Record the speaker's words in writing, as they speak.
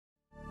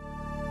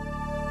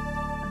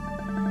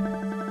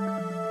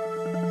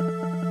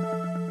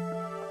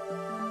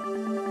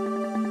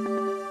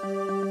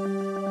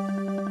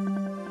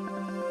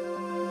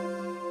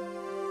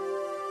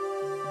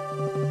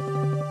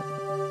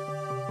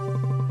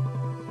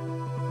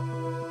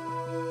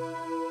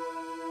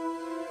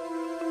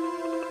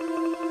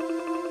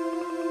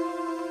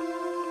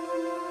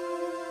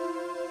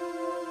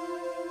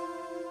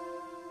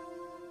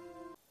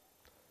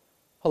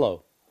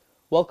Hello,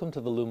 welcome to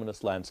the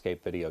Luminous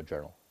Landscape Video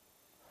Journal.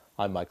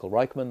 I'm Michael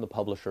Reichmann, the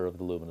publisher of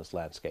the Luminous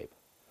Landscape.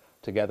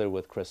 Together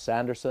with Chris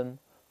Sanderson,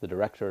 the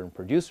director and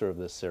producer of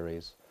this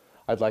series,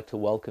 I'd like to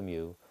welcome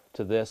you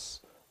to this,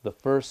 the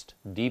first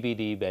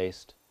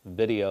DVD-based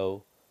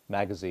video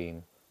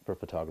magazine for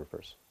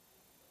photographers.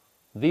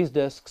 These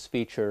discs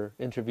feature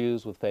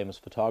interviews with famous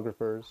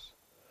photographers,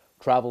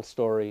 travel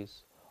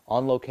stories,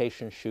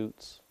 on-location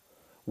shoots,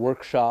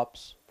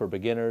 workshops for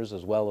beginners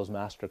as well as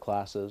master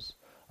classes,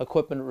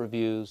 equipment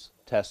reviews,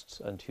 tests,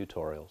 and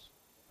tutorials.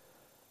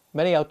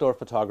 Many outdoor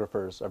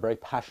photographers are very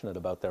passionate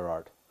about their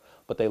art,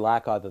 but they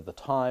lack either the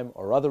time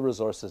or other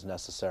resources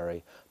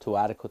necessary to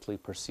adequately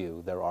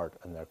pursue their art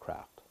and their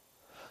craft.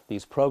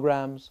 These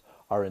programs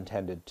are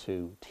intended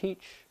to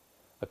teach,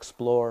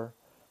 explore,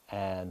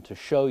 and to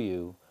show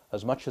you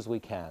as much as we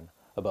can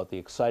about the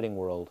exciting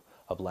world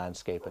of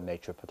landscape and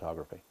nature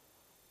photography.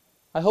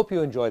 I hope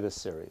you enjoy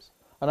this series,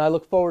 and I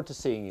look forward to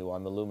seeing you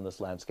on the Luminous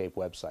Landscape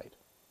website.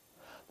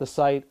 The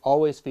site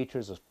always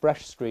features a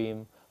fresh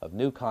stream of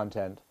new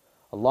content,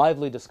 a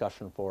lively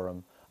discussion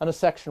forum, and a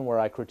section where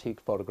I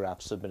critique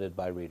photographs submitted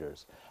by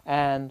readers,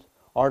 and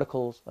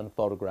articles and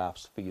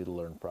photographs for you to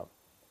learn from.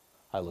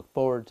 I look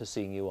forward to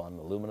seeing you on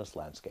the Luminous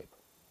Landscape.